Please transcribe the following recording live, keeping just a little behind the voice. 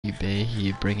Bear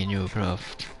here, bringing you a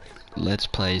Let's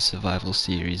Play survival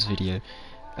series video.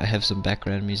 I have some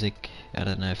background music. I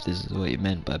don't know if this is what you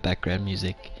meant by background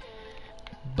music,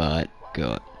 but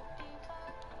go on.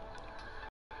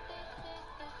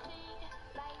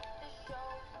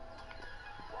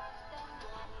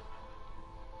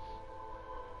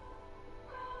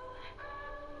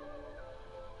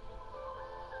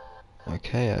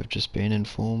 Okay, I've just been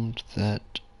informed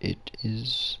that it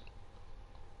is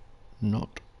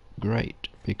not great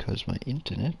because my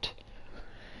internet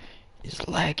is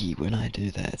laggy when I do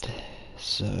that.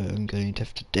 So I'm going to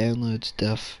have to download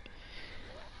stuff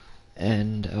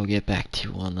and I'll get back to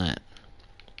you on that.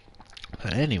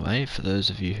 But anyway, for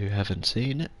those of you who haven't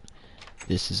seen it,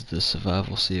 this is the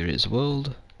survival series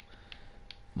world.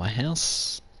 My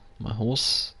house, my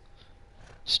horse,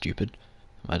 stupid,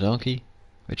 my donkey,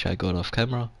 which I got off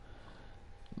camera,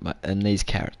 and these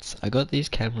carrots. I got these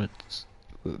carrots,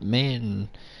 me and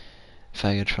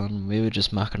Fagatron, we were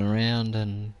just mucking around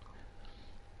and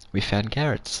we found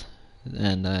carrots.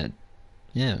 And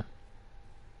yeah.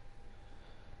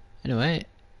 Anyway,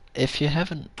 if you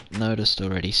haven't noticed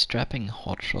already, strapping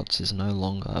hotshots is no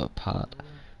longer a part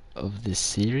of this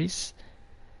series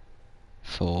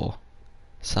for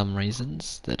some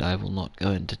reasons that I will not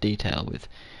go into detail with.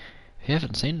 If you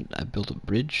haven't seen it, I built a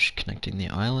bridge connecting the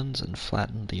islands and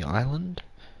flattened the island.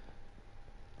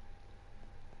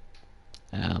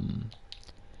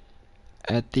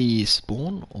 At the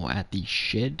spawn, or at the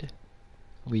shed,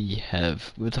 we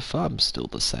have, with the farm still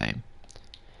the same.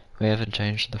 We haven't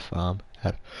changed the farm.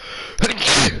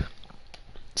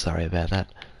 Sorry about that.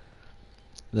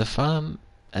 The farm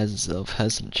as of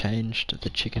hasn't changed. The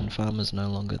chicken farm is no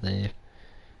longer there.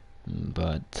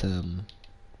 But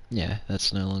yeah,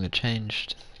 that's no longer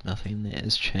changed. Nothing there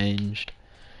has changed.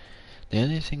 The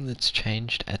only thing that's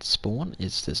changed at spawn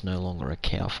is there's no longer a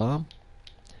cow farm.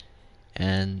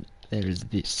 And there is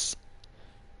this,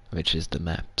 which is the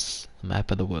maps. The map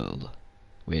of the world.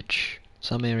 Which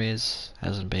some areas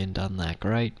hasn't been done that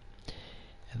great.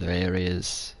 Other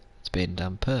areas it's been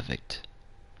done perfect.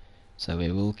 So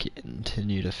we will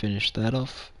continue to finish that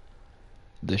off.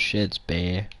 The shed's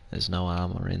bare. There's no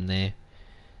armor in there.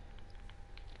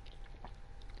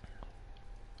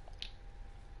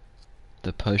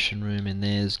 The potion room in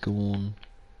there is gone.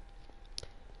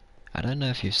 I don't know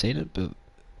if you've seen it, but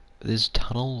this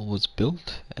tunnel was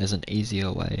built as an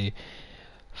easier way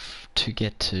to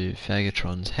get to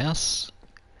Fagatron's house,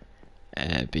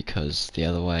 because the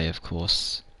other way, of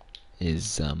course,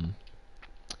 is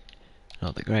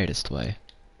not the greatest way.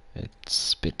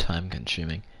 It's a bit time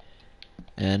consuming.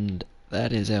 And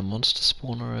that is our monster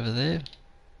spawner over there,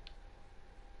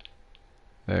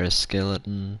 where a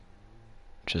skeleton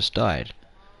just died.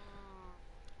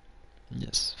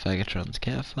 Yes, Fagatron's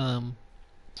cow farm.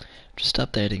 Just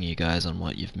updating you guys on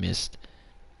what you've missed.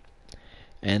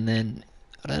 And then,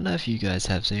 I don't know if you guys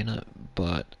have seen it,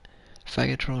 but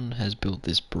Fagatron has built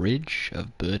this bridge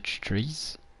of birch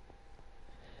trees,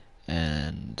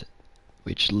 and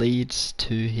which leads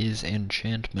to his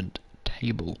enchantment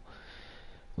table,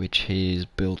 which he's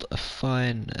built a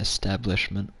fine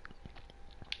establishment.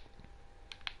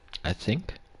 I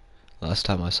think last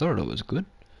time I saw it, it was good.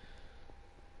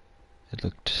 It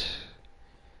looked...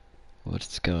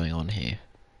 What's going on here?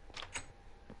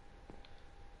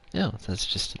 Yeah, that's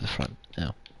just at the front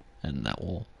now, and that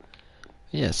wall.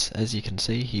 Yes, as you can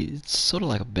see, it's sort of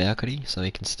like a balcony, so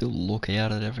he can still look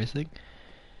out at everything.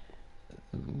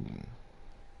 Ooh.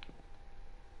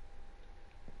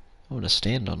 I want to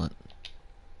stand on it.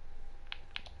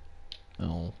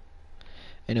 Oh.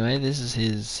 Anyway, this is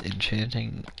his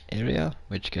enchanting area,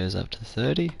 which goes up to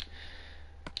 30.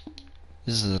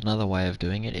 This is another way of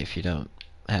doing it if you don't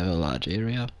have a large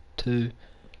area. 2,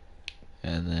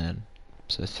 and then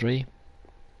so 3,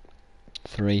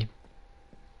 3,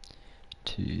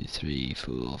 2, 3,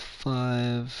 4,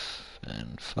 5,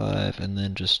 and 5, and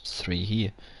then just 3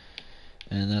 here.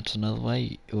 And that's another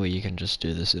way, or you can just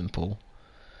do the simple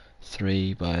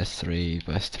 3 by 3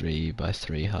 by 3 by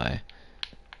 3 high.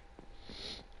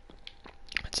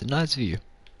 It's a nice view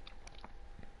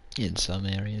in some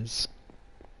areas.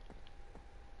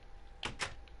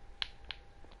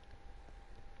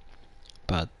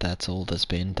 But that's all that's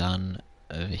been done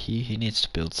over here. He needs to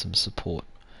build some support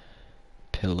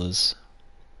pillars.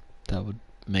 That would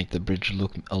make the bridge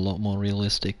look a lot more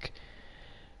realistic.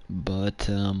 But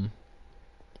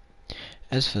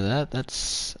as for that,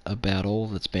 that's about all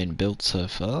that's been built so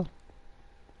far.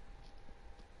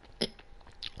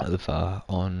 Over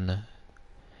on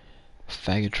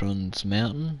Fagatron's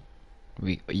Mountain.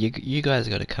 You guys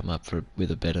got to come up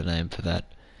with a better name for that.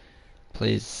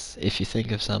 Please, if you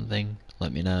think of something,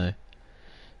 let me know,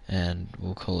 and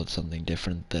we'll call it something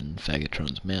different than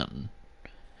Fagatron's Mountain.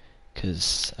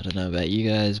 Because I don't know about you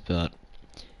guys, but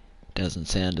it doesn't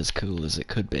sound as cool as it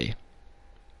could be.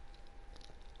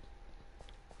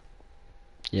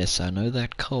 Yes, I know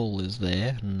that coal is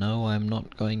there. No, I'm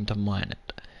not going to mine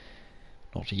it.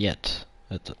 Not yet.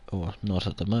 Or not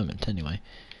at the moment, anyway.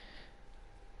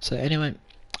 So anyway,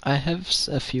 I have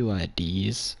a few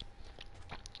ideas.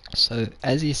 So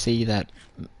as you see that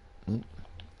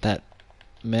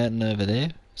mountain over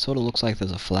there, sort of looks like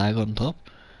there's a flag on top.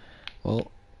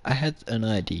 Well, I had an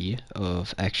idea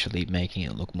of actually making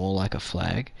it look more like a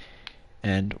flag,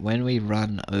 and when we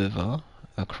run over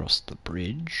across the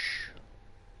bridge,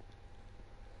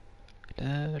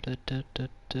 you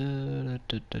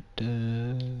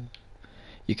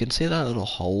can see that little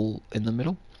hole in the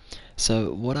middle.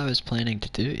 So what I was planning to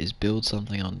do is build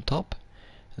something on top,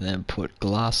 and then put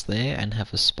glass there and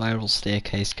have a spiral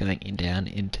staircase going down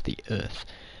into the earth,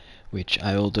 which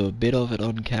I will do a bit of it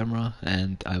on camera,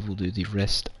 and I will do the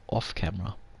rest off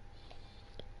camera.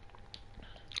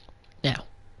 Now,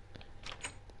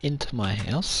 into my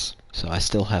house. So I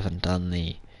still haven't done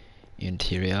the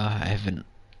interior. I haven't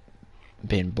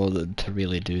been bothered to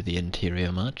really do the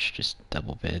interior much, just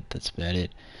double bed, that's about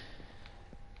it.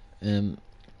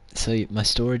 So my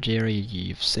storage area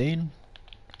you've seen.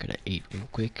 Gotta eat real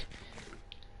quick.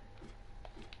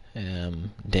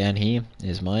 Down here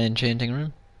is my enchanting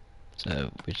room,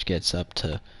 so which gets up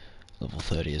to level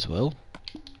 30 as well.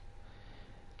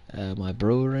 My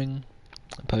brewing,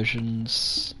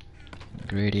 potions,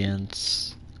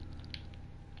 ingredients,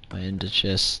 my ender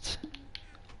chest,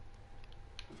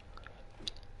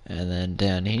 and then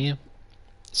down here.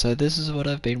 So this is what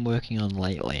I've been working on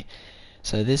lately.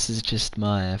 So this is just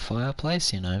my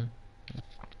fireplace, you know.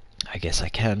 I guess I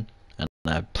can. And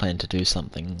I plan to do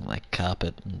something like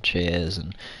carpet and chairs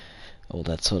and all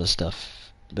that sort of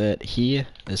stuff. But here,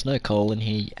 there's no coal in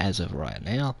here as of right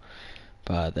now.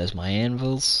 But there's my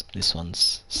anvils. This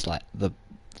one's the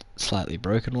slightly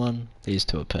broken one. These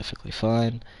two are perfectly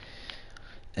fine.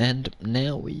 And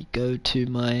now we go to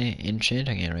my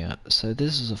enchanting area. So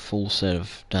this is a full set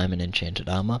of diamond enchanted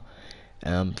armor.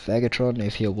 Fagatron,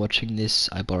 if you're watching this,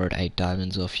 I borrowed 8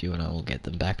 diamonds off you and I will get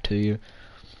them back to you.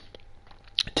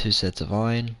 2 sets of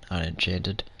iron,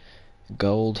 unenchanted.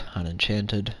 Gold,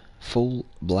 unenchanted. Full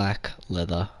black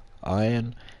leather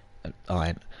iron,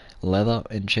 leather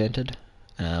enchanted.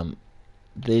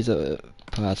 These are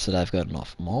parts that I've gotten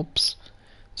off mobs.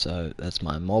 So that's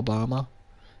my mob armor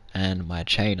and my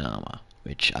chain armor,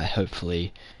 which I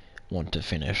hopefully want to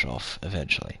finish off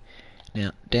eventually.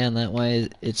 Now, down that way,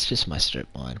 it's just my strip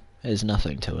mine. There's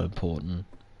nothing too important.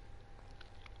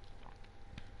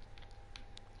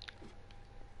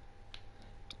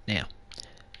 Now,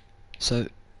 so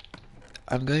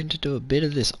I'm going to do a bit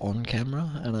of this on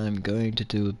camera, and I'm going to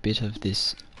do a bit of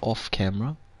this off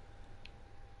camera.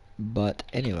 But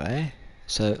anyway,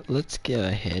 so let's go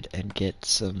ahead and get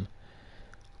some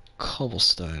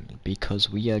cobblestone, because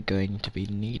we are going to be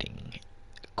needing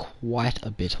quite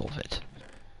a bit of it.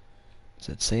 Is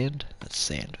that sand? That's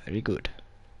sand. Very good.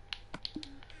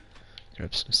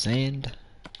 Grab some sand.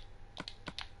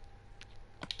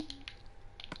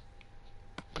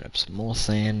 Grab some more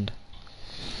sand.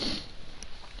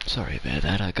 Sorry about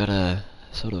that. I got a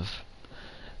sort of...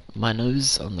 My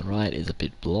nose on the right is a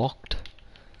bit blocked.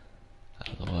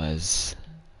 Otherwise,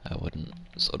 I wouldn't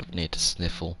sort of need to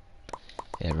sniffle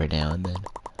every now and then.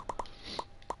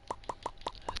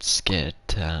 Let's get...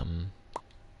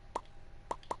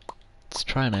 let's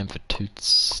try and aim for 2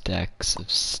 stacks of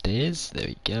stairs. There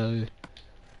we go.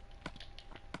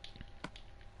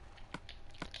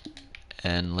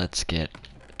 And let's get,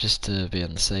 just to be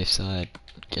on the safe side,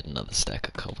 get another stack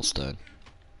of cobblestone.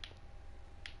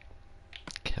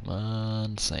 Come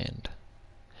on, sand.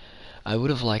 I would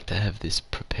have liked to have this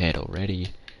prepared already,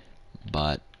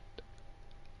 but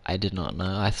I did not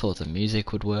know. I thought the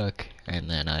music would work, and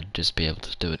then I'd just be able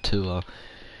to do a tour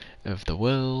of the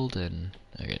world, and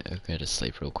I'll go to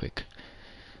sleep real quick.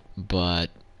 But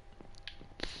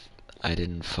I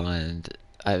didn't find...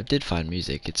 I did find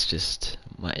music, it's just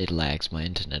it lags my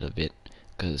internet a bit,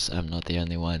 because I'm not the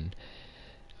only one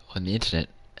on the internet,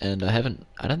 and I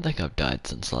don't think I've died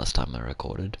since last time I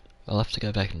recorded. I'll have to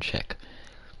go back and check.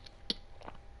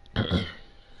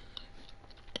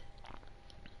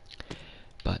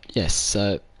 But yes,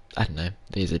 so I don't know,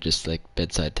 these are just like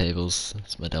bedside tables.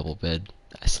 It's my double bed.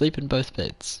 I sleep in both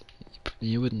beds.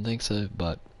 You wouldn't think so,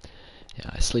 but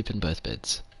yeah, I sleep in both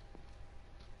beds.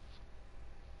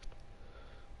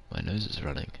 My nose is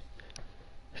running.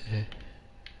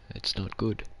 It's not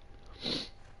good.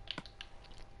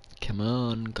 Come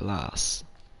on, glass.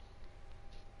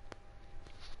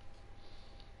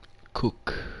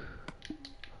 Cook.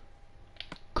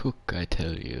 Cook, I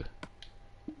tell you.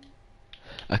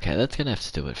 Okay, that's gonna have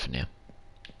to do it for now.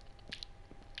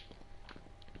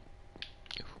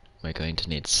 We're going to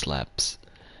need slabs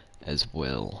as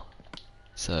well.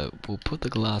 So we'll put the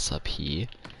glass up here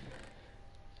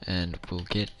and we'll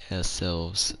get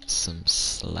ourselves some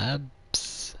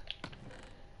slabs.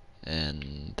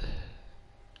 And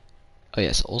oh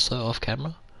yes, also off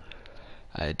camera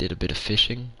I did a bit of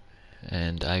fishing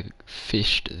and I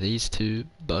fished these two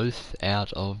both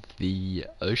out of the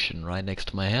ocean right next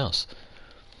to my house,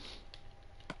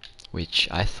 which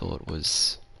I thought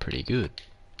was pretty good.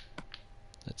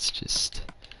 Let's just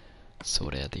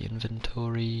sort out the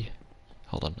inventory.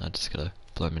 Hold on, I just gotta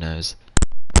blow my nose.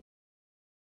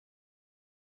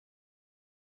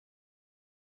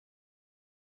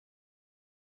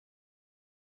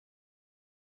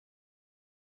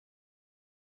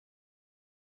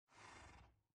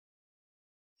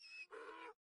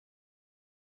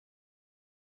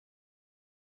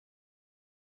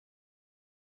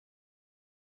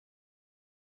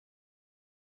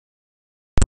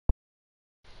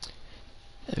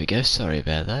 There we go, sorry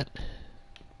about that.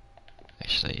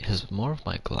 Actually, has more of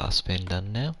my glass been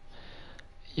done now?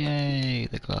 Yay,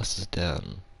 the glass is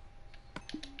done.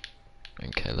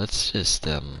 Okay, let's just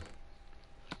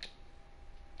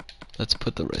let's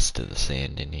put the rest of the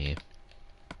sand in here.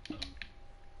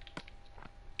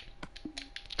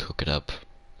 Cook it up.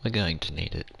 We're going to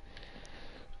need it.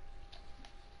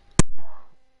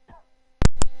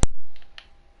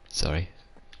 Sorry,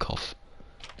 cough.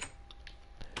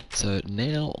 So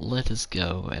now let us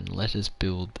go and let us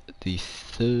build the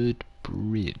third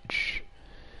bridge.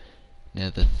 Now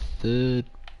the third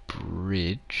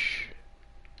bridge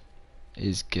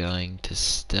is going to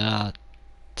start...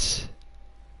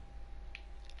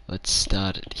 Let's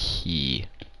start it here.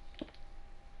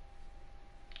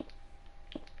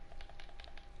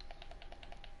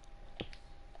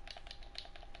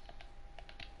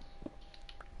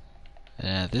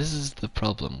 Now this is the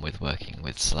problem with working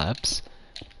with slabs.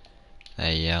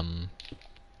 They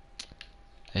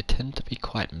tend to be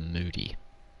quite moody.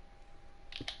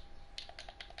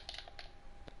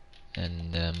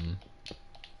 And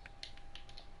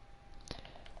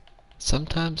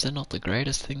sometimes they're not the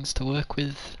greatest things to work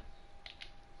with.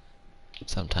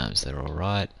 Sometimes they're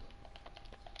alright.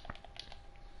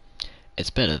 It's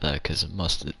better though, because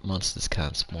monsters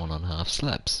can't spawn on half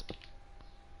slabs.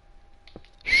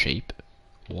 Sheep,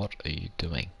 what are you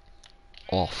doing?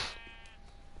 Off.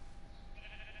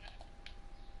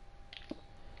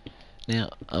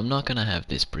 Now, I'm not going to have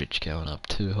this bridge going up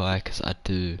too high, because I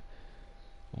do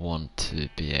want to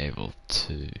be able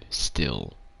to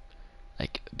still,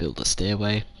 like, build a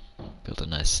stairway, build a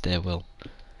nice stairwell.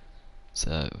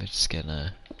 So, we're just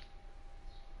gonna...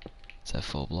 So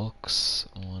 4 blocks.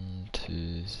 1,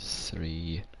 2,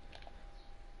 3,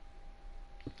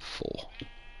 4.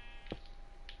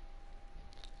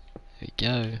 There we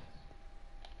go.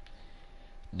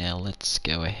 Now let's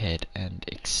go ahead and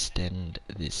extend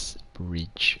this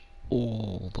bridge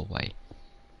all the way.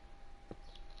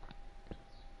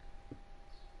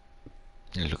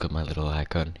 Look at my little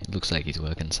icon. It looks like he's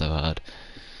working so hard.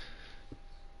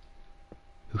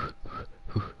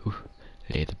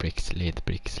 Lay the bricks, lay the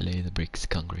bricks, lay the bricks,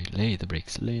 concrete, lay the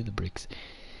bricks, lay the bricks.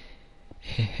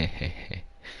 Hehehe.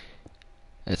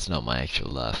 That's not my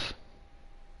actual laugh.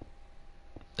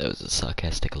 That was a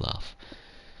sarcastic laugh.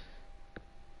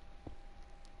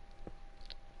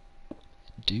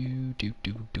 Do do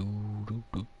do do do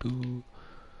do do.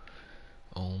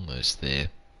 Almost there.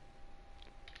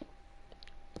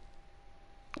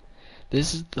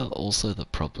 This is also the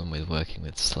problem with working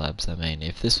with slabs. I mean,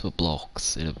 if this were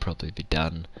blocks, it'd probably be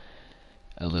done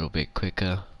a little bit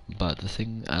quicker. But the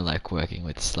thing I like working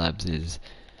with slabs is,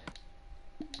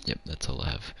 yep, that's all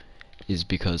I have, is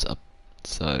because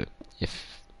so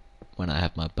if when I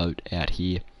have my boat out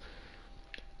here,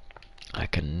 I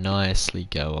can nicely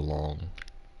go along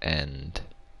and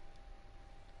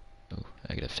oh,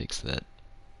 I gotta fix that.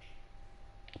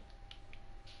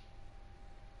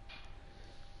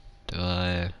 Do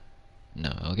I?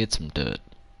 No, I'll get some dirt.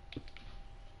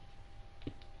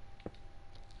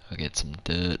 I'll get some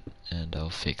dirt and I'll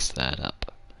fix that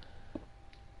up.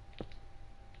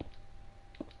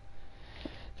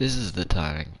 This is the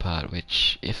tiring part,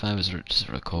 which if I was just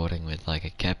recording with like a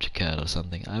capture card or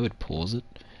something, I would pause it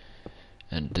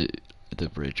and do the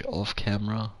bridge off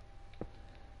camera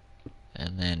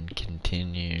and then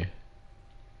continue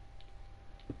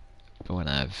when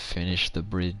I've finished the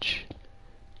bridge.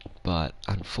 But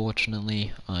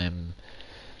unfortunately, I'm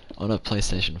On a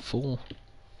PlayStation 4,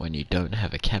 when you don't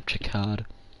have a capture card,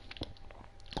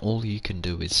 all you can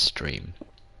do is stream,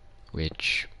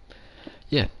 which,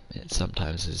 yeah, it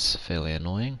sometimes is fairly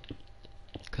annoying,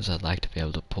 because I'd like to be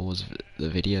able to pause the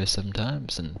video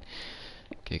sometimes and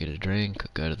go get a drink, or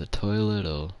go to the toilet,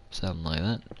 or something like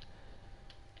that.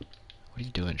 What are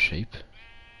you doing, sheep?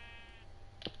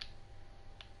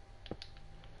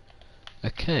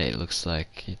 Okay, looks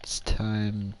like it's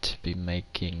time to be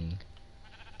making...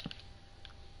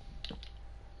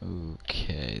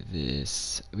 Okay,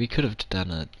 this... We could have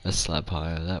done a slab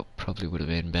higher, that probably would have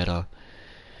been better.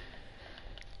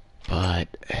 But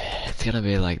it's gonna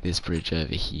be like this bridge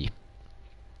over here.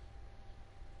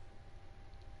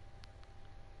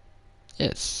 Yeah,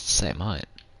 it's same height.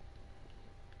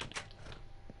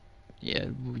 Yeah,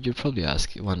 you're probably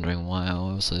wondering why I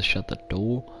also shut the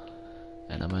door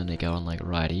and I'm only going like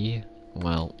right here.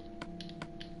 Well,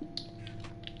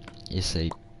 you see,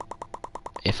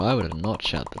 if I were to not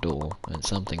shut the door and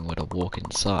something were to walk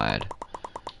inside,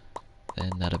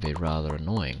 then that'd be rather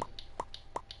annoying.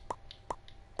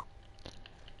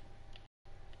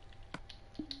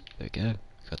 There we go,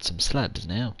 got some slabs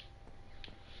now.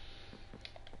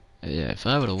 Yeah, if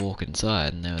I were to walk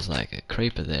inside and there was like a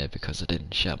creeper there because I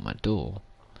didn't shut my door,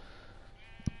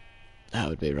 that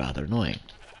would be rather annoying.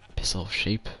 Piss off,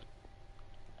 sheep.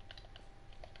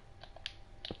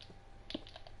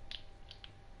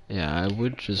 Yeah, I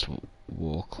would just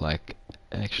walk like...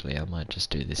 Actually, I might just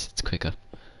do this, it's quicker.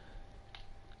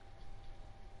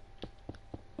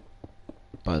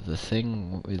 But the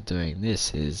thing with doing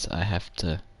this is I have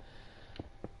to...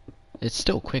 It's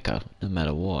still quicker, no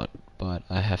matter what, but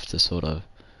I have to sort of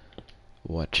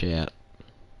watch out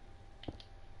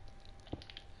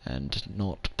and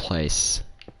not place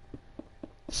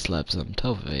slabs on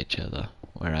top of each other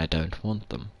where I don't want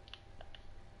them.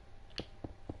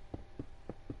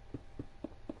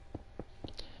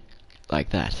 Like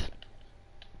that.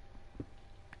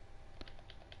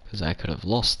 Because I could have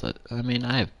lost it. I mean,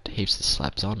 I have heaps of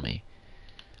slabs on me.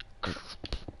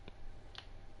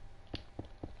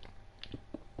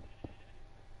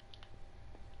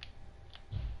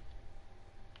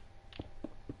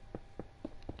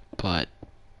 But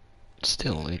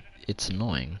still, it's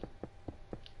annoying.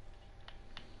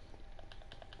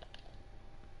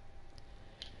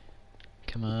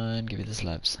 Come on, give me the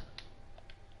slabs.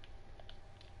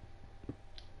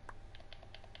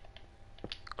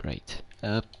 Great.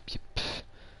 Yep.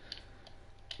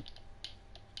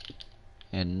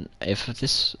 And if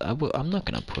this... I'm not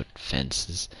gonna put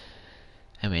fences.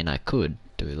 I mean, I could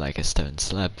do like a stone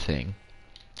slab thing,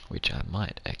 which I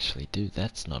might actually do.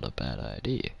 That's not a bad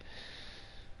idea.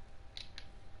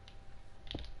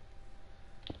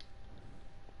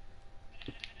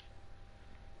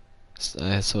 So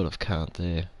I sort of can't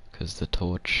there, because the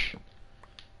torch...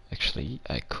 Actually,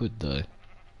 I could though,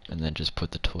 and then just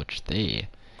put the torch there.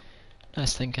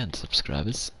 Nice thinking,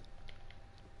 subscribers.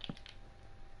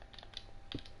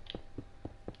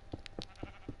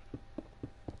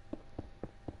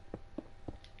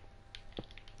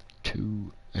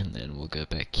 Two, and then we'll go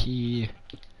back here.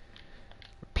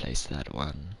 Replace that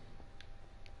one.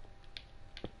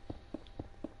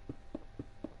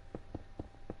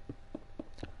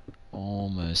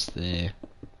 Almost there.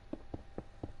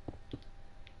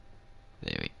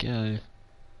 There we go.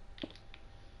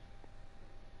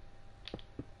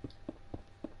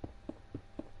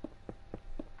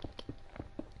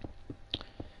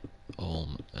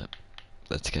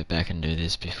 Let's go back and do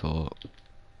this before it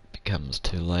becomes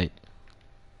too late.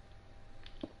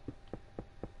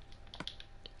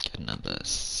 Get another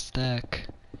stack.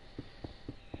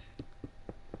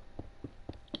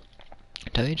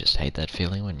 Don't you just hate that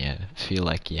feeling when you feel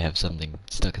like you have something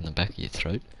stuck in the back of your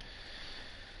throat?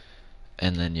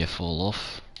 And then you fall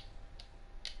off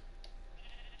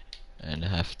and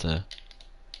have to...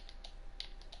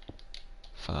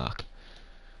 Fuck.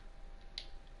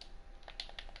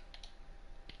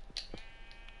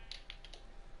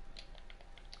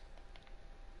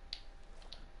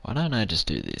 Why don't I just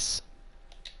do this?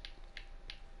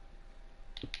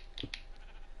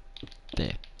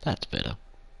 There, that's better.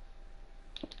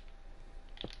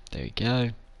 There we go.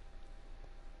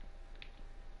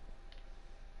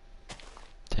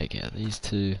 Take out these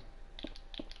two.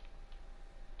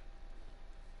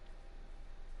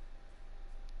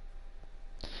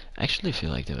 I actually feel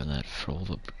like doing that for all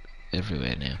the...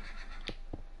 everywhere now.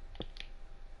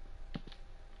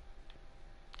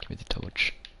 Give me the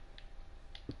torch.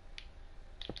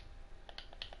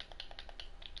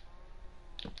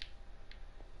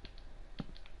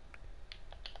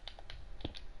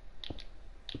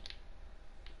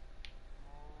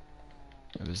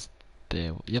 It was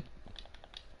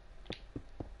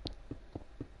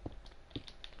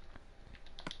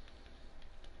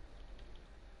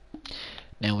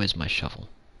where's my shovel?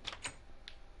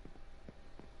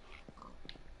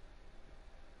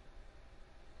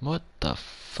 What the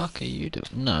fuck are you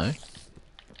doing? No.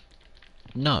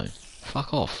 No.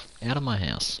 Fuck off. Out of my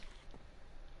house.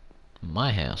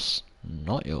 My house,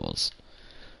 not yours.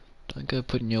 Don't go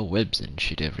putting your webs and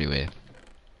shit everywhere.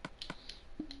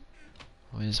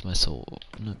 Where's my sword?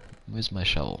 No, where's my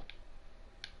shovel?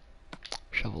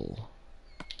 Shovel.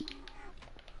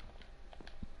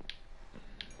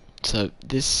 So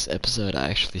this episode I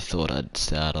actually thought I'd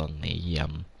start on the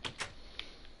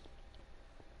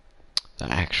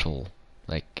actual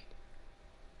like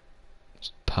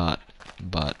part,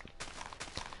 but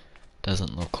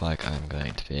doesn't look like I'm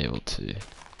going to be able to.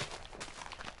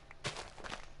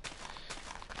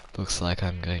 Looks like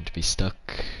I'm going to be stuck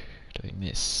doing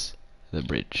this. The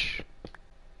bridge.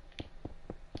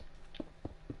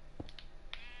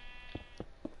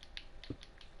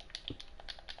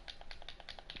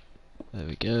 There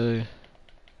we go.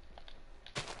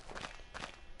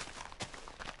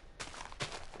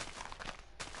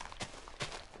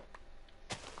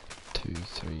 Two,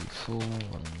 three, four.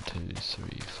 1, 2,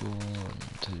 3, 4. 1,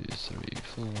 2, 3,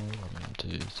 4. 1,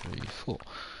 2, 3, 4.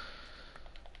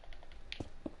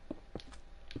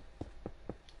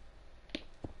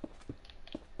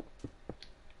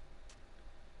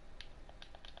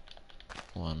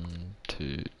 One,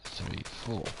 two, three,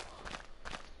 four.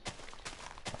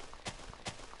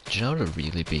 Do you know what would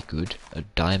really be good? A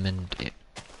diamond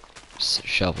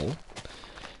shovel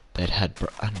that had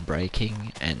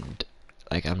unbreaking and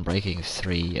like unbreaking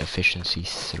 3, efficiency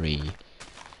 3.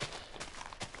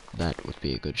 That would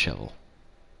be a good shovel.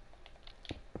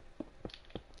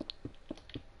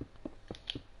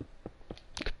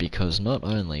 Because not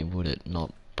only would it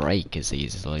not break as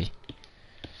easily,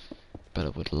 but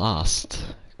it would last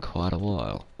quite a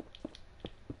while.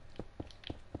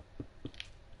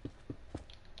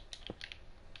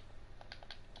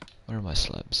 Where are my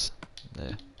slabs?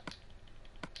 There.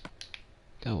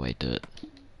 Go away, dirt.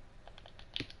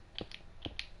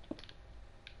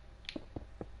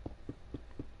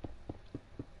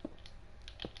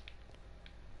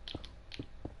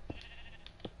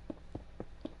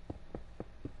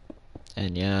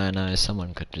 And yeah, I know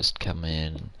someone could just come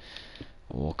in,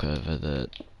 walk over the,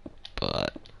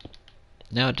 but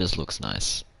now it just looks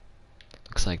nice.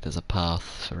 Looks like there's a path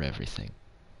for everything.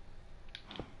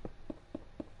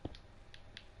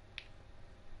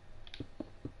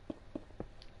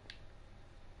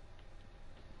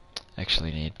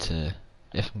 Actually need to,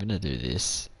 if I'm gonna do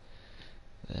this,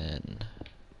 then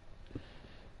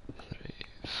 3,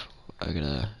 4, I'm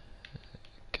gonna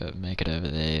go make it over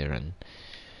there, and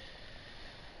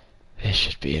it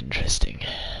should be interesting.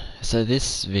 So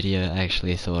this video I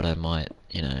actually thought I might,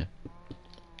 you know,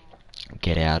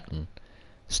 get out and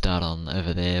start on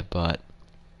over there, but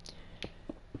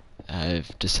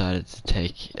I've decided to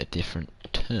take a different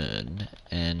turn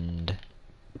and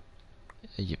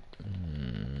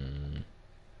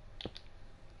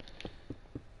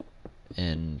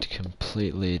and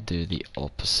completely do the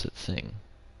opposite thing,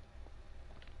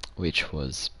 which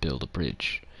was build a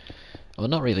bridge. Well,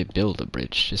 not really build a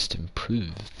bridge, just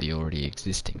improve the already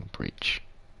existing bridge.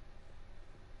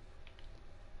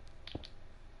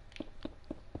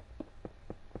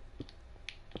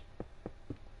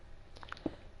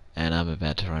 And I'm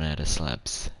about to run out of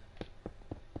slabs.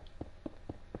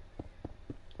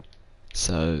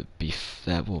 So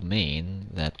that will mean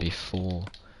that before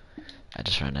I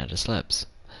just ran out of slabs.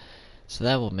 So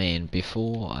that will mean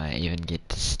before I even get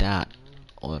to start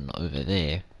on over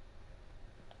there,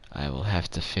 I will have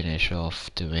to finish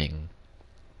off doing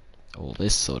all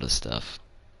this sort of stuff.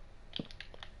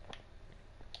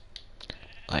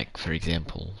 Like, for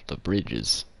example, the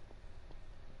bridges.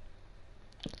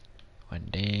 One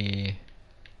there.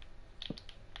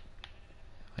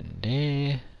 One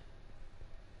there.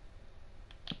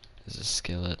 There's a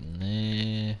skeleton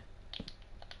there.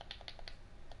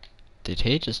 Did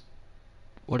he just...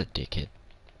 What a dickhead.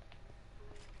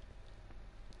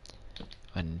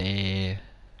 One there.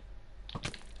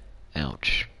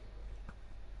 Ouch.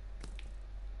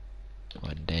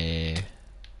 One there.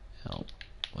 Oh,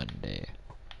 one there.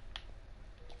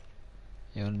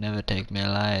 You'll never take me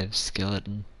alive,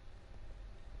 skeleton.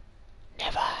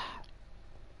 Never.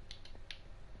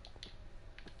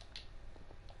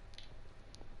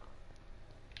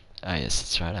 Ah yes,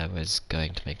 that's right, I was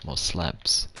going to make more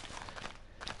slabs.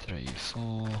 3,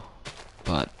 4.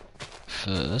 But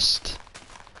first,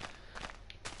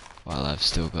 while I've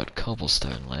still got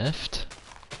cobblestone left.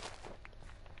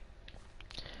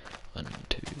 1,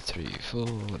 2, 3, 4.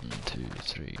 1, 2,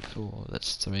 3, 4.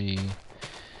 That's 3.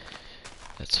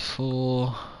 That's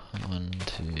 4. 1,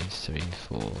 2, 3,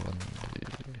 4, 1, 2.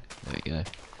 There we go.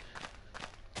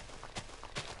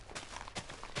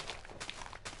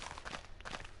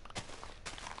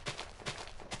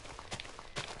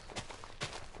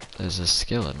 There's a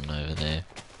skeleton over there.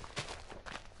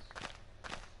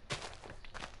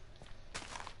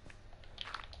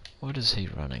 What is he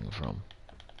running from?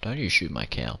 Don't you shoot my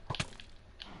cow.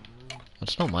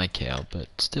 It's not my cow, but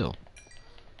still.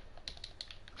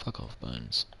 Fuck off,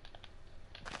 Bones.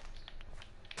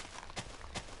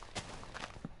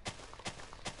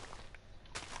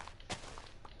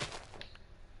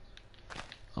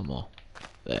 One more.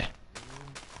 There.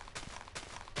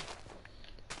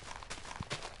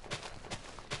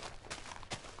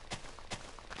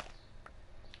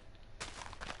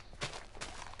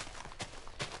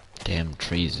 Damn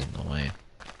trees in the way.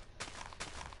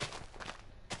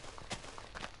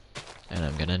 And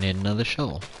I'm gonna need another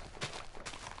shovel.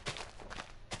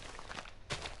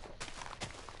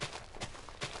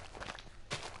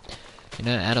 You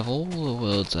know, out of all the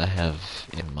worlds I have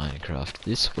in Minecraft,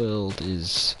 this world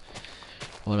is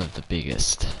one of the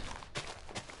biggest.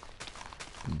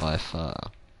 By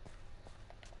far.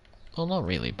 Well, not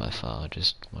really by far,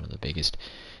 just one of the biggest.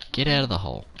 Get out of the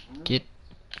hole. Get.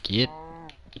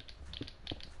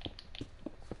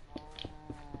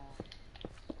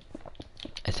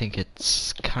 I think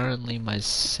it's currently my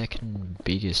second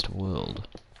biggest world.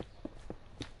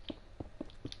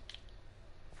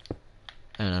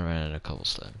 And I ran out of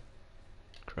cobblestone.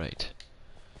 Great.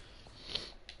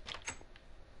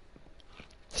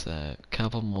 So, a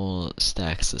couple more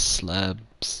stacks of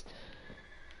slabs.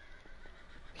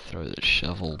 Throw the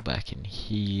shovel back in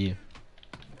here.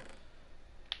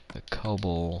 The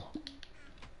cobble.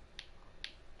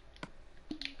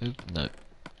 Oop, no.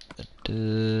 The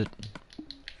dirt.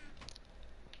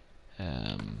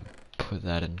 Put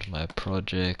that into my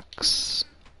projects.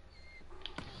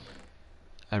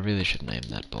 I really should name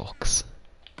that box.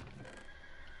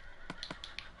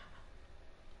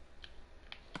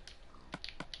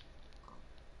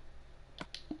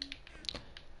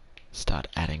 Start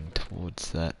adding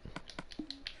towards that.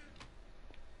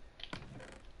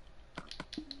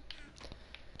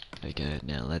 There we go.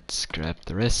 Now let's grab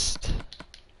the rest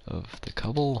of the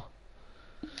cobble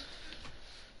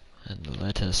and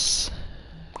let us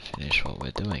finish what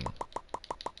we're doing.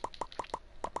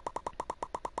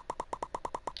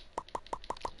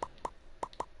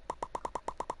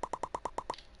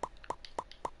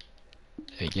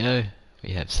 There we go.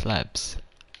 We have slabs.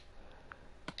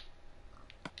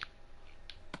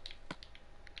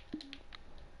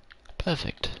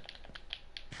 Perfect.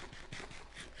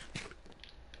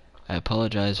 I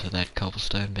apologize for that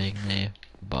cobblestone being there,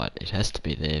 but it has to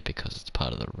be there because it's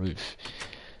part of the roof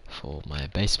for my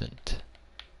basement.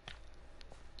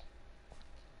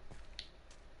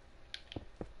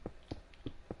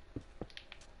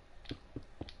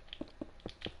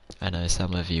 I know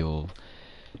some of you will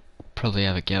probably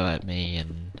have a go at me,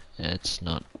 and it's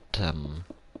not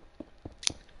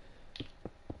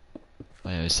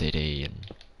my OCD,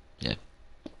 and yeah,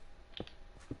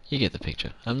 you get the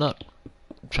picture. I'm not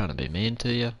trying to be mean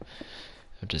to you.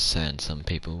 I'm just saying some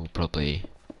people will probably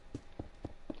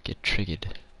get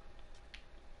triggered.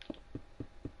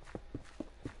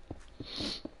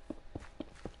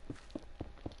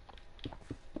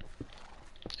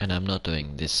 And I'm not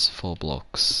doing this 4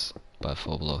 blocks by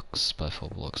 4 blocks by 4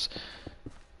 blocks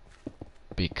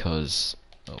because,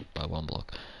 oh, by 1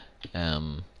 block,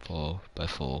 4 by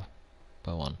 4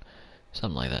 by 1,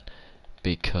 something like that,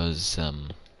 because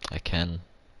I can,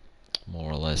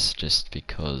 more or less, just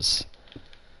because,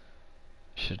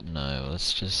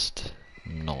 let's just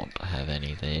not have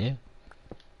any there.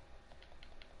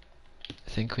 I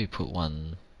think we put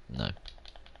one, no,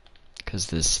 because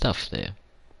there's stuff there.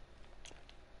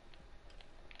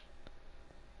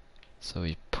 So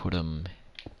we put them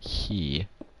here.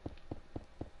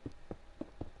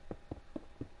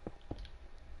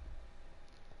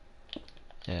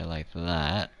 Yeah, like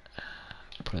that.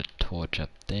 Put a torch up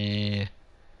there.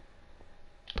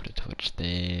 Put a torch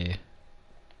there.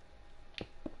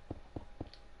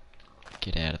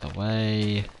 Get out of the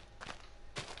way.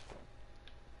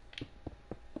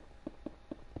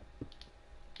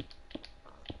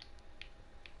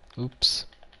 Oops.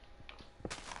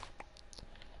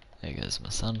 There goes my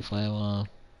sunflower.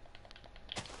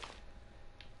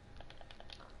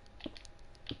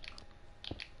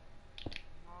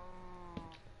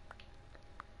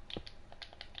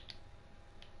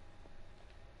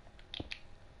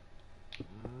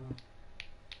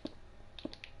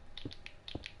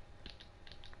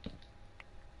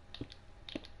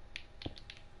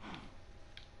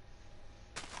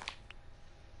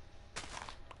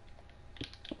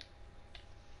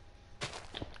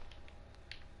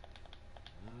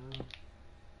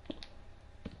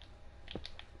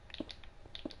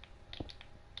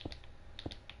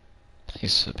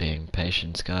 Thanks for being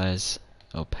patient, guys.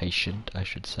 Or patient, I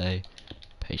should say.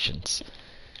 Patience.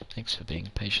 Thanks for being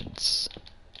patient.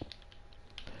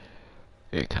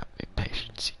 You can't be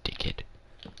patient, you dickhead.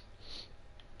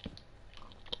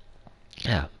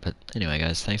 Yeah, but anyway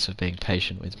guys, thanks for being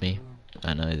patient with me.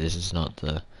 I know this is not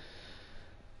the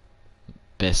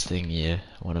best thing you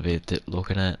want to be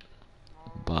looking at,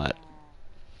 but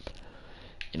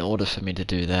in order for me to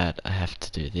do that, I have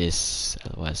to do this,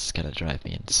 otherwise it's going to drive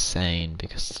me insane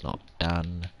because it's not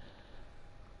done.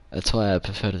 That's why I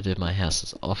prefer to do my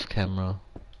houses off camera,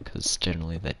 because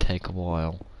generally they take a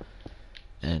while,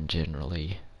 and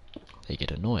generally they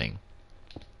get annoying.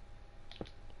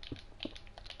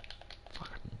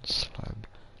 Fucking slime.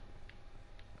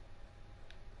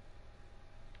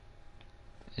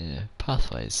 Yeah,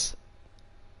 pathways.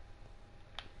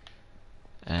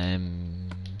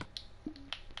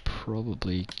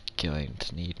 Probably going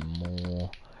to need more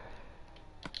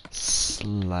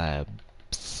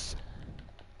slabs.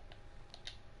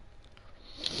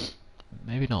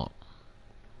 Maybe not.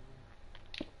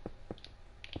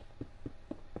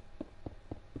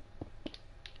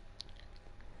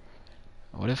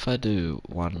 What if I do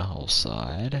one whole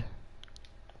side?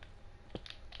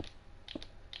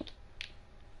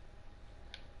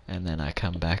 And then I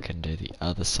come back and do the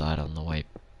other side on the way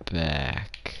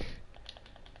back.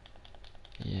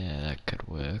 Yeah, that could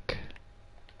work.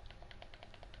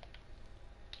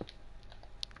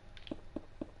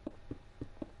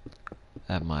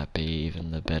 That might be even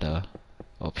the better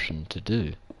option to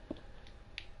do.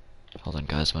 Hold on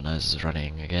guys, my nose is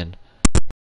running again.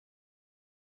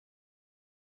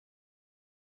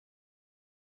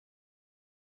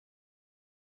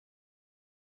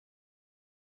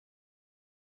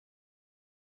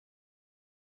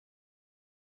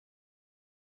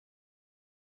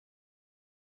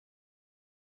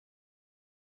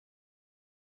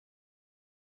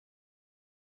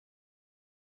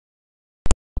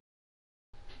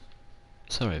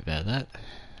 Sorry about that.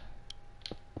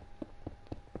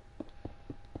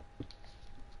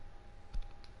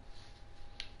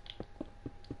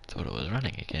 Thought it was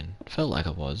running again. Felt like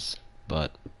it was,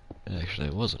 but it actually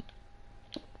wasn't.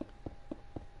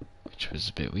 Which was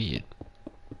a bit weird.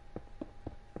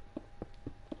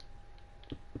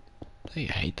 Don't you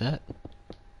hate that?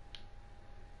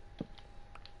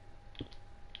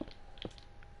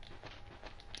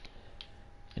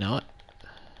 You know what?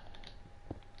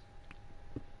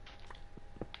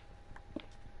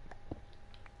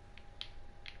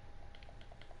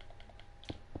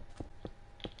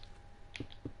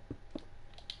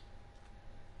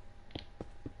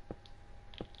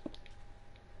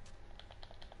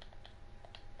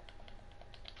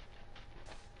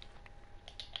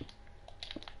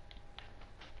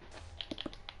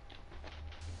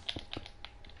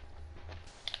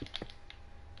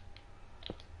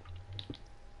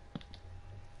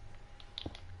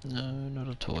 No, not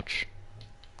a torch.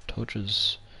 Torch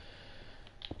is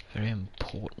very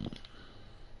important.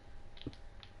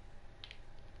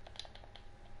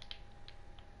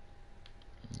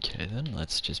 Okay then,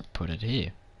 let's just put it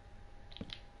here.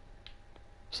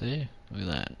 See? Look at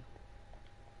that.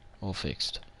 All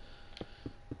fixed.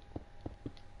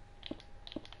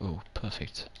 Oh,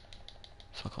 perfect.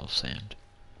 Fuck off, sand.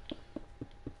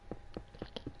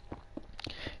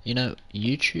 You know,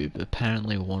 YouTube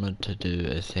apparently wanted to do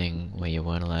a thing where you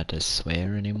weren't allowed to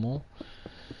swear anymore.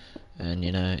 And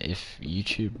you know, if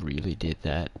YouTube really did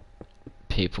that,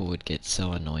 people would get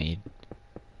so annoyed.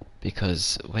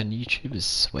 Because when YouTubers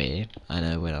swear, I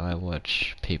know when I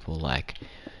watch people like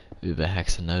Uber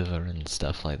Haxanova and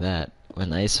stuff like that, when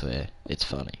they swear, it's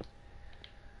funny.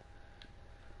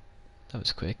 That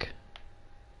was quick.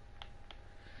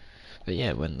 But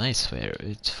yeah, when they swear,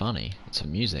 it's funny. It's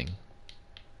amusing.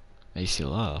 Makes you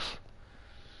laugh.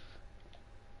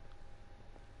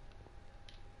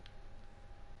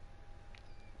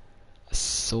 I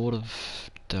sort of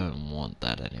don't want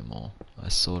that anymore. I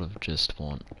sort of just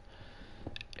want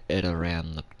it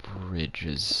around the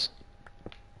bridges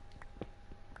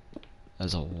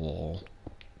as a wall.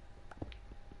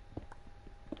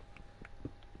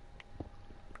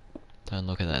 Don't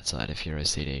look at that side if you're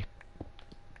OCD.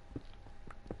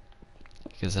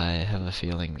 Because I have a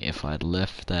feeling if I'd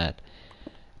left that,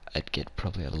 I'd get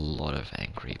probably a lot of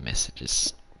angry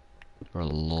messages. Or a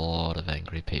lot of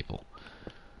angry people.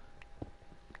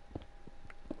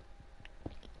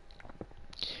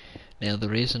 Now the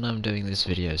reason I'm doing this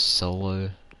video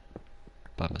solo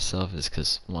by myself is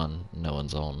because one, no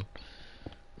one's on,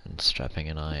 and Strapping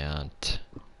and I aren't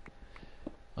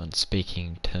on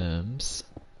speaking terms.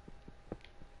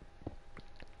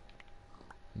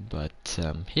 But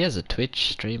he has a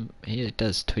Twitch stream. He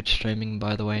does Twitch streaming,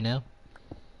 by the way, now.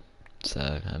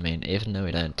 So I mean, even though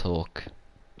we don't talk,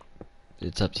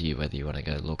 it's up to you whether you want to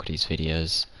go look at his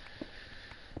videos.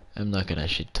 I'm not gonna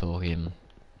shit talk him,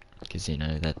 because you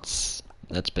know that's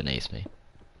beneath me.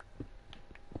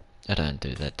 I don't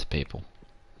do that to people,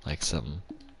 like some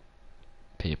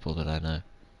people that I know.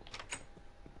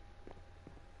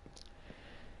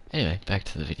 Anyway, back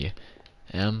to the video.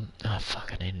 Oh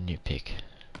fuck, I need a new pick.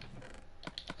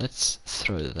 Let's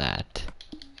throw that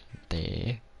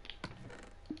there.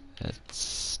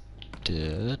 That's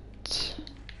dirt.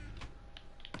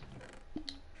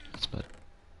 That's about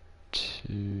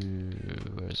 2.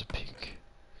 Where's a pick?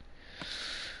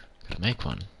 Gotta make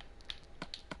one.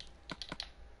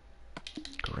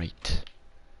 Great.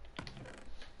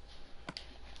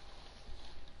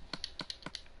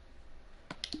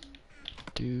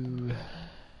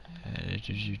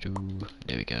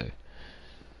 There we go.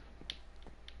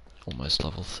 Almost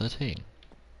level 13.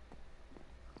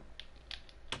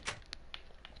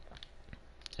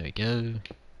 There we go.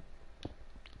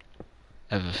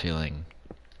 I have a feeling.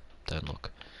 Don't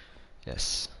look.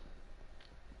 Yes.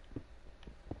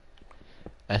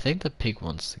 I think the pig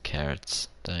wants the carrots,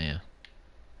 don't you?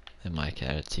 They're my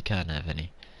carrots, you can't have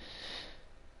any.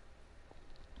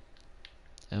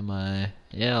 Am I?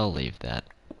 Yeah, I'll leave that.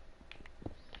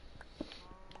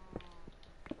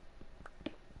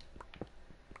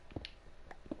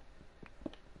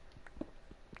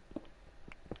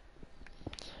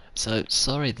 So,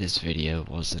 sorry this video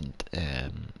wasn't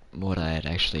what I had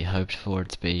actually hoped for it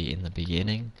to be in the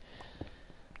beginning,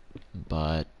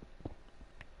 but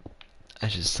I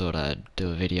just thought I'd do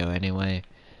a video anyway,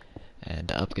 and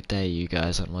update you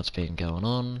guys on what's been going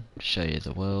on, show you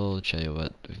the world, show you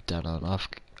what we've done on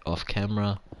off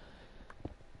camera,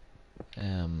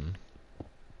 and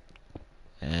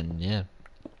yeah,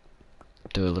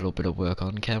 do a little bit of work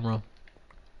on camera.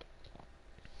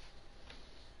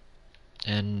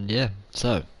 And yeah,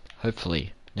 so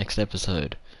hopefully next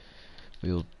episode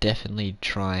we will definitely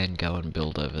try and go and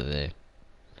build over there.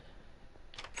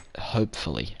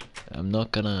 Hopefully. I'm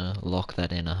not gonna lock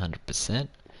that in 100%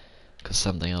 because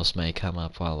something else may come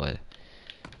up while we're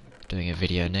doing a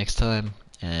video next time,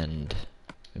 and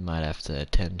we might have to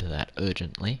attend to that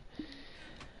urgently.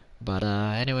 But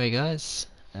anyway guys,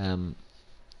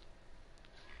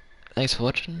 thanks for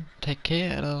watching, take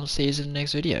care, and I'll see you in the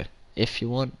next video. If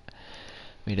you want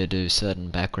me to do certain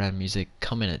background music,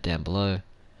 comment it down below.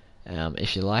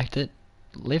 If you liked it,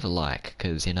 leave a like,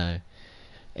 because you know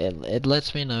it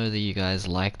lets me know that you guys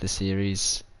like the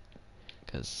series.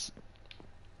 Because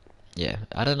yeah,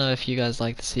 I don't know if you guys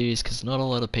like the series, because not a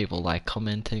lot of people like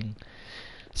commenting.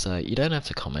 So you don't have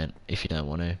to comment if you don't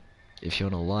want to. If you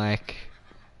want to like,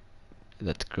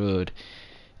 that's good.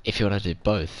 If you want to do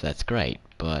both, that's great.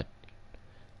 But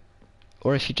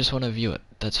or if you just want to view it,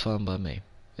 that's fine by me.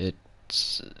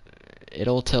 It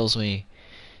all tells me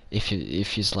if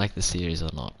you like the series or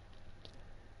not.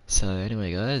 So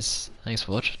anyway guys, thanks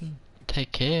for watching,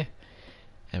 take care,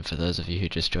 and for those of you who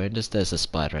just joined us, there's a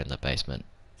spider in the basement.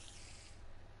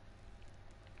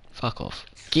 Fuck off.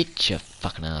 Get your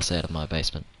fucking ass out of my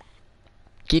basement.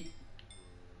 Get.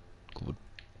 Good.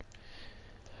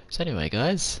 So anyway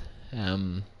guys,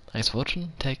 thanks for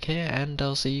watching, take care, and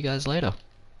I'll see you guys later.